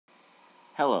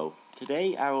Hello,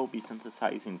 today I will be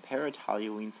synthesizing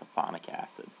para-toluene-sulfonic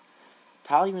acid.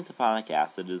 Toluene-sulfonic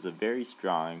acid is a very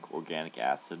strong organic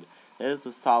acid that is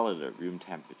a solid at room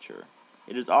temperature.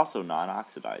 It is also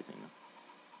non-oxidizing.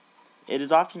 It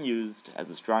is often used as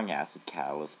a strong acid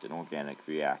catalyst in organic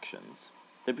reactions.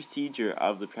 The procedure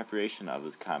of the preparation of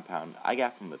this compound I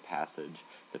got from the passage,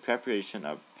 The Preparation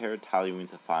of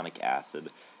Para-Toluene-Sulfonic Acid,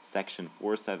 section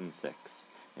 476.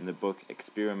 In the book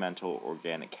Experimental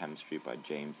Organic Chemistry by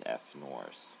James F.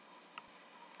 Norris.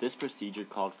 This procedure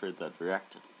called for the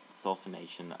direct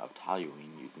sulfonation of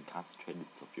toluene using concentrated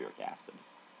sulfuric acid.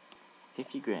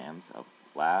 50 grams of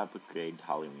lab-grade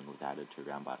toluene was added to a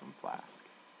round-bottom flask.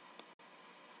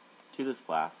 To this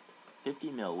flask, 50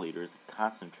 milliliters of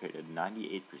concentrated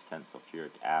 98%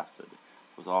 sulfuric acid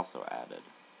was also added.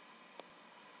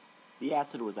 The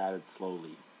acid was added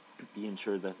slowly to be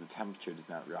ensured that the temperature did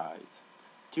not rise.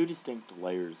 Two distinct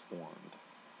layers formed.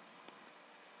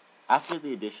 After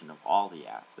the addition of all the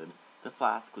acid, the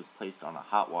flask was placed on a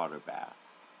hot water bath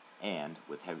and,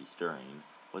 with heavy stirring,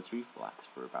 was refluxed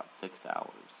for about 6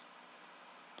 hours.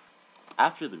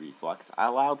 After the reflux, I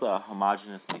allowed the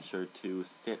homogeneous mixture to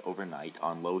sit overnight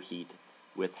on low heat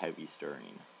with heavy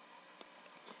stirring.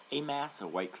 A mass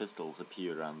of white crystals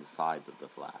appeared on the sides of the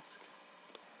flask.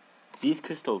 These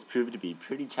crystals proved to be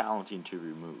pretty challenging to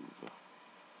remove.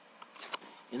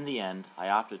 In the end, I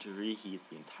opted to reheat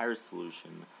the entire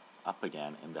solution up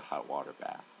again in the hot water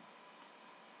bath.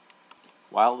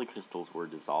 While the crystals were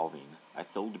dissolving, I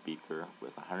filled a beaker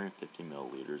with 150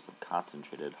 milliliters of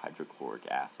concentrated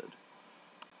hydrochloric acid.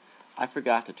 I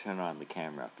forgot to turn on the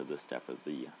camera for this step of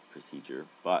the procedure,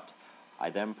 but I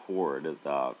then poured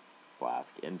the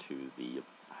flask into the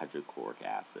hydrochloric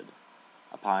acid.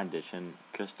 Upon addition,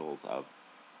 crystals of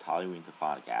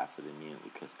toluene-sulfonic acid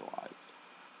immediately crystallized.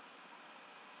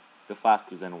 The flask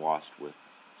was then washed with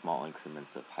small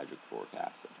increments of hydrochloric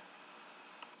acid.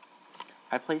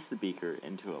 I placed the beaker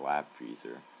into a lab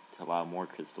freezer to allow more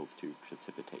crystals to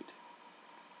precipitate.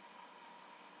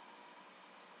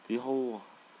 The whole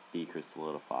beaker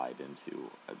solidified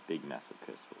into a big mess of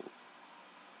crystals.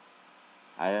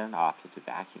 I then opted to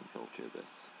vacuum filter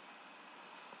this.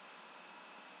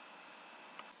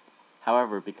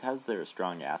 However, because there are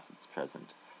strong acids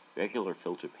present, regular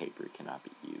filter paper cannot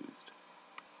be used.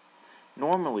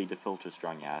 Normally, to filter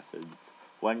strong acids,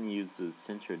 one uses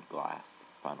sintered glass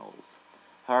funnels.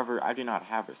 However, I do not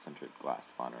have a sintered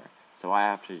glass funnel, so I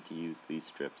opted to use these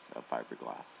strips of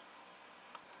fiberglass.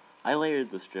 I layered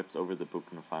the strips over the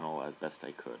broken funnel as best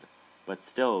I could, but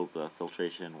still the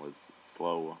filtration was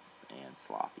slow and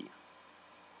sloppy.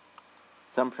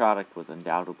 Some product was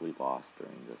undoubtedly lost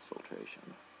during this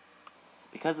filtration.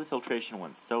 Because the filtration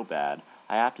went so bad,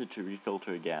 I opted to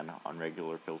refilter again on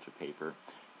regular filter paper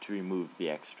to remove the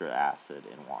extra acid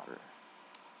in water.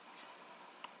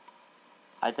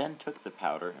 I then took the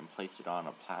powder and placed it on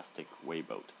a plastic weigh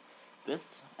boat.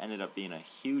 This ended up being a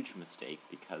huge mistake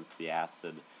because the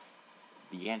acid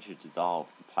began to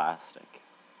dissolve the plastic.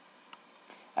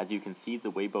 As you can see,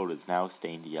 the weigh boat is now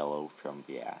stained yellow from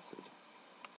the acid.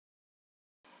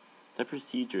 The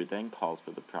procedure then calls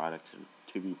for the product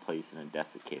to be placed in a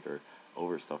desiccator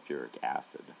over sulfuric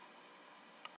acid.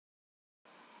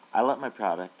 I let my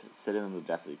product sit in the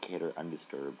desiccator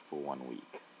undisturbed for 1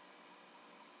 week.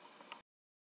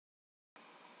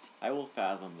 I will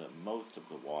fathom that most of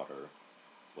the water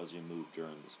was removed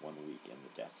during this 1 week in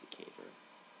the desiccator.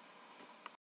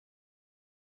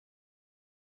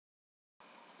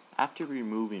 After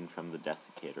removing from the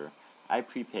desiccator, I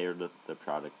prepared the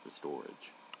product for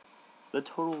storage. The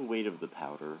total weight of the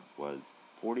powder was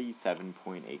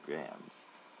 47.8 grams,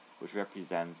 which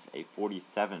represents a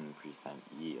 47%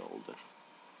 yield.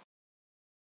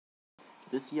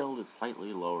 This yield is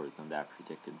slightly lower than that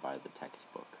predicted by the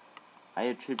textbook. I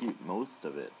attribute most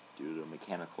of it due to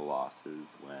mechanical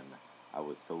losses when I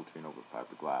was filtering over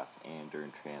fiberglass and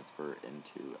during transfer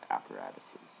into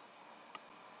apparatuses.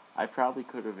 I probably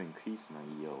could have increased my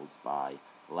yields by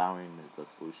allowing the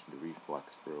solution to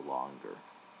reflux for longer.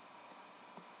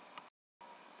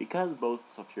 Because both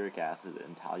sulfuric acid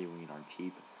and toluene are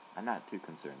cheap, I'm not too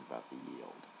concerned about the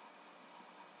yield.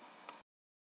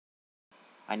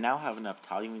 I now have enough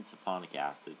toluene-sulfonic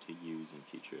acid to use in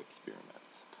future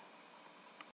experiments.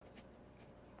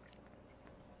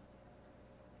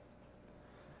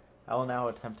 I will now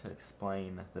attempt to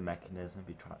explain the mechanism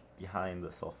behind the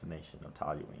sulfonation of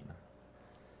toluene.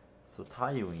 So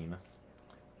toluene,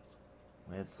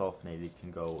 when it's sulfonated,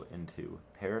 can go into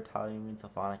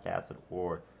para-toluene-sulfonic acid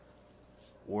or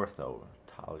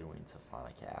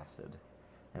ortho-toluene-sulfonic acid.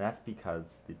 And that's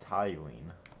because the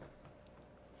toluene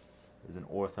is an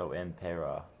ortho and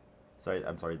para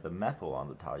the methyl on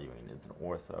the toluene is an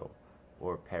ortho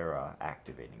or para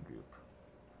activating group.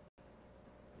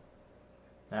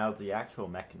 Now the actual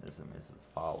mechanism is as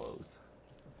follows.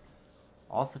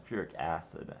 All sulfuric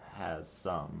acid has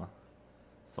some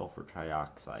sulfur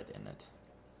trioxide in it,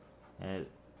 and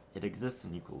it exists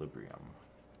in equilibrium.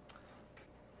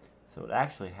 So what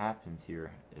actually happens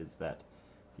here is that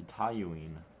the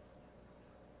toluene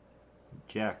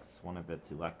ejects one of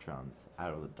its electrons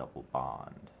out of the double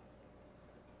bond.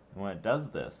 And when it does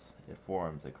this, it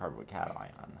forms a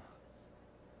carbocation,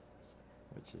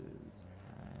 which is,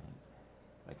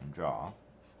 I can draw,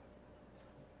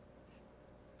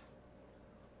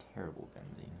 terrible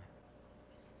benzene.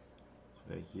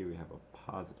 So here we have a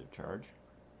positive charge,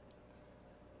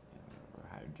 and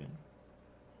hydrogen.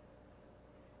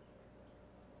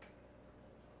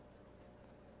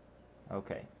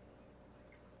 Okay.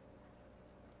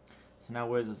 So now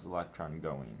where's this electron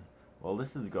going? Well,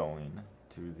 this is going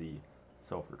to the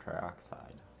sulfur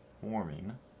trioxide,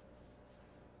 forming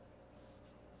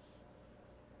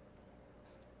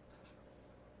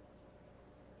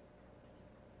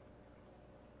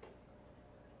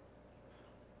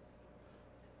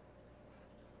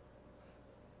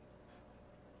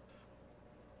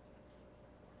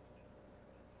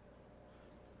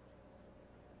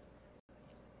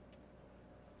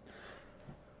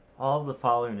all of the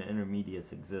following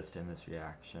intermediates exist in this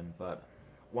reaction, but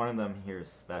one of them here is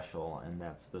special, and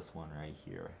that's this one right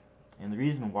here. And the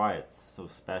reason why it's so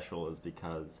special is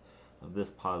because of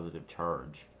this positive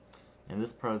charge. And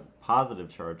this positive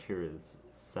charge here is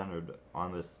centered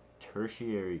on this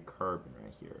tertiary carbon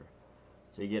right here.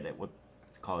 So you get what's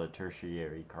called a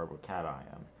tertiary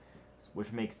carbocation,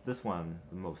 which makes this one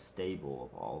the most stable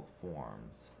of all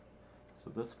forms. So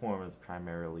this form is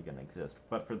primarily going to exist,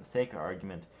 but for the sake of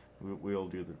argument, we'll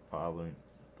do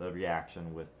the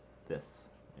reaction with this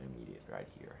intermediate right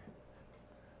here.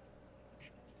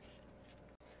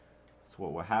 So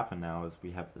what will happen now is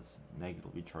we have this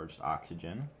negatively charged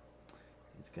oxygen.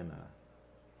 It's going to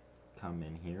come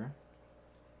in here,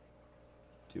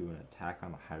 do an attack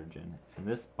on the hydrogen, and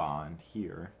this bond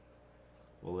here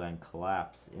will then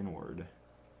collapse inward,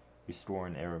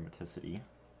 restoring aromaticity.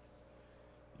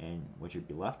 And what you'd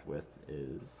be left with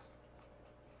is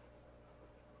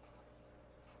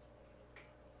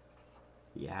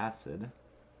the acid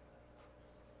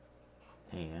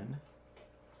and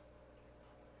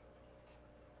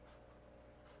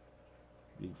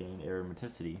you gain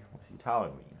aromaticity with the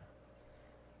toluene.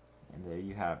 And there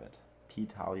you have it,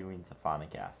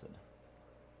 P-Toluenesulfonic acid.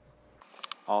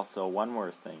 Also, one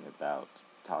more thing about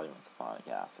toluenesulfonic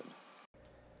acid.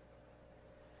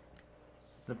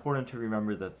 It's important to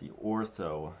remember that the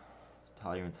ortho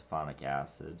toluenesulfonic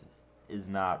acid is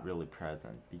not really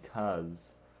present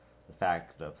because the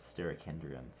fact of steric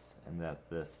hindrance, and that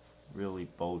this really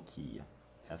bulky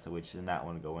SOH does not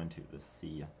want to go into the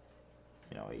C,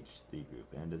 H3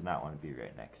 group, and does not want to be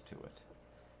right next to it.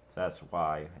 So that's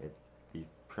why the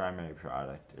primary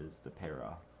product is the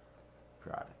para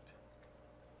product.